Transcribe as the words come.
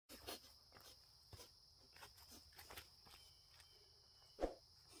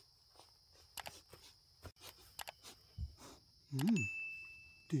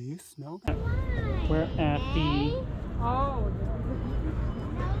Do you smell that? We're at the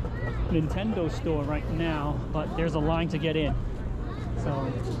Nintendo store right now, but there's a line to get in.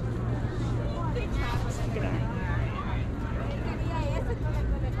 So, look at that.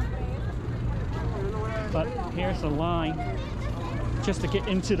 But here's a line just to get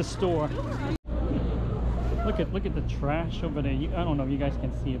into the store. Look at the trash over there. I don't know if you guys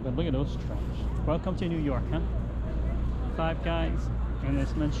can see it, but look at those trash. Welcome to New York, huh? Five Guys, and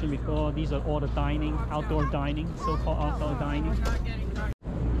as mentioned before, these are all the dining, outdoor dining, so-called outdoor dining.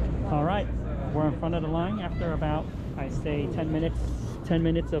 All right, we're in front of the line after about, I say, 10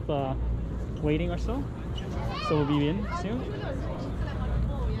 minutes of waiting or so. So we'll be in soon.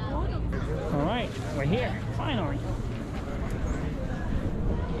 All right, we're here, finally.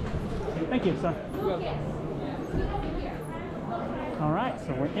 Thank you, sir. All right,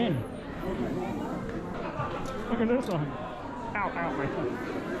 so we're in. Look at this one. Ow, ow, my foot.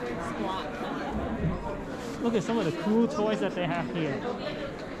 Look at some of the cool toys that they have here.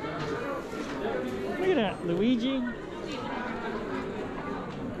 Look at that, Luigi.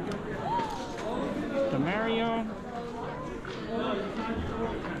 The Mario.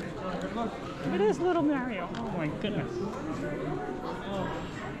 Look at this little Mario. Oh my goodness.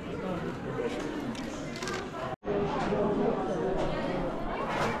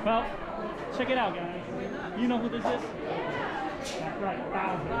 Well, check it out, guys. You know who this is? That's right,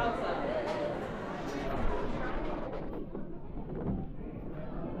 Bowser.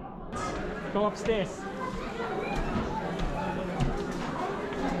 Go upstairs.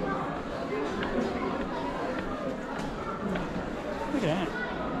 Look at that.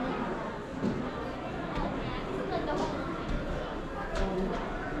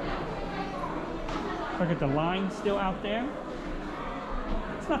 Look at the line still out there.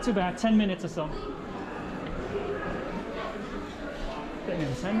 It's not too bad, 10 minutes or so. The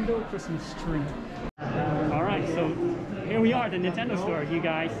Nintendo Christmas tree. Alright, so here we are at the Nintendo store, you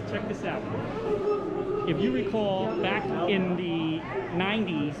guys. Check this out. If you recall, back in the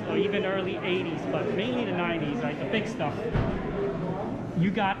 90s or even early 80s, but mainly the 90s, right, the big stuff,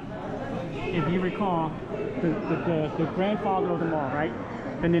 you got, if you recall, the grandfather of them all, right?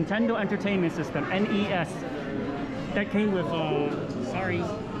 The Nintendo Entertainment System, NES, that came with,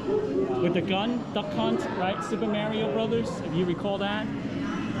 with the gun, Duck Hunt, right? Super Mario Brothers, if you recall that.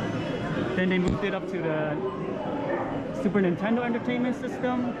 Then they moved it up to the Super Nintendo Entertainment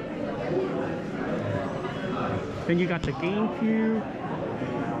System. Then you got the GameCube.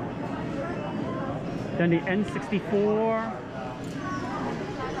 Then the N64.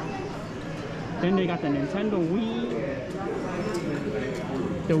 Then they got the Nintendo Wii.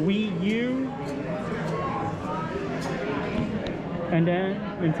 The Wii U. And then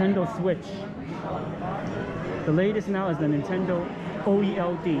Nintendo Switch. The latest now is the Nintendo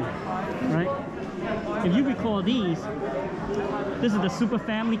OLED, right? If you recall these, this is the Super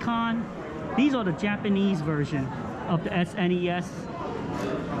Famicom. These are the Japanese version of the SNES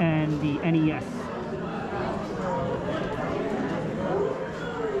and the NES.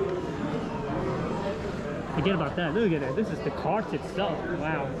 Forget about that. Look at that. This is the cart itself.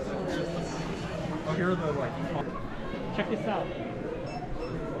 Wow. Here are the check this out.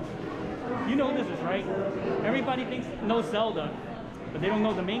 You know this is, right? Everybody knows Zelda, but they don't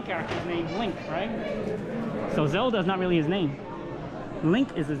know the main character's name, Link, right? So Zelda is not really his name. Link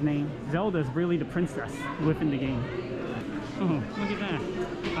is his name. Zelda is really the princess within the game. Oh, look at that.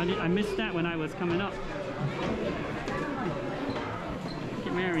 I missed that when I was coming up. Look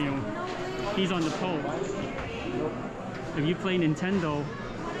at Mario. He's on the pole. If you play Nintendo,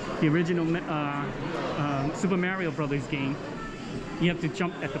 the original Super Mario Brothers game, you have to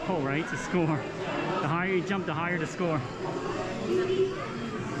jump at the pole, right, to score. The higher you jump, the higher the score.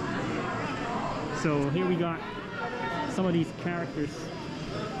 So here we got some of these characters.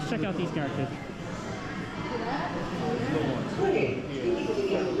 Check out these characters.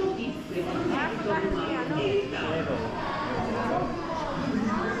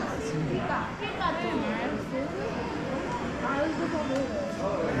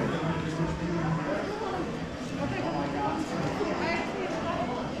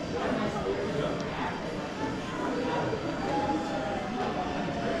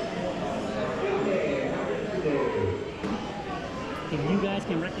 If you guys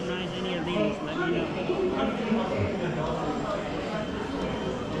can recognize any of these, let me know.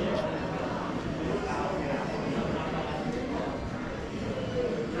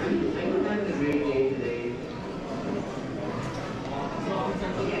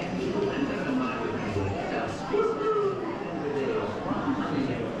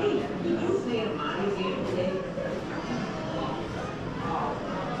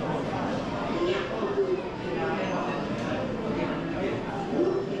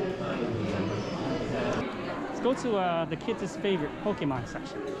 go to the kids' favorite Pokemon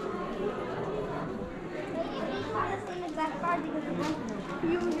section.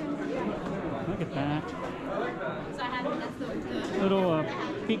 Look at that. Little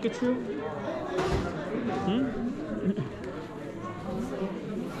Pikachu.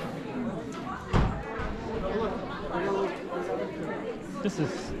 This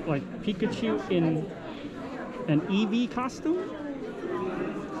is like Pikachu in an EV costume.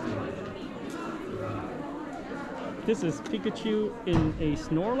 This is Pikachu in a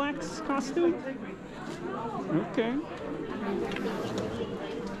Snorlax costume. Okay.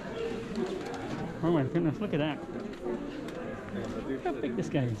 Oh my goodness, look at that. Look how big this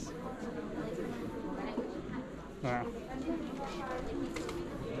guy is. Wow.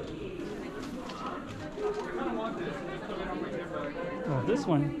 Oh, this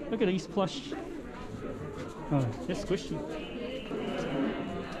one. Look at these plush. Oh, they're squishy.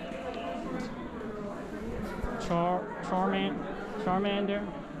 Charmander,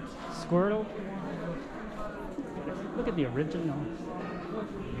 Squirtle. Look at the original.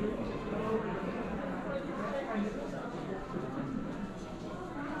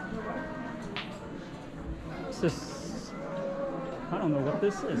 This is, I don't know what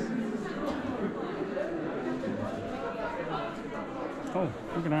this is. Oh,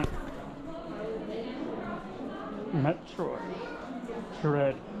 look at that. Metroid.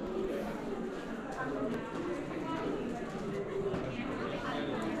 Shred.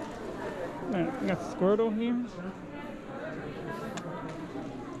 We got Squirtle here.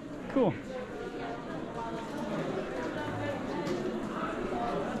 Cool.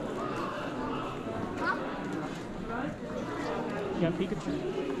 You got Pikachu.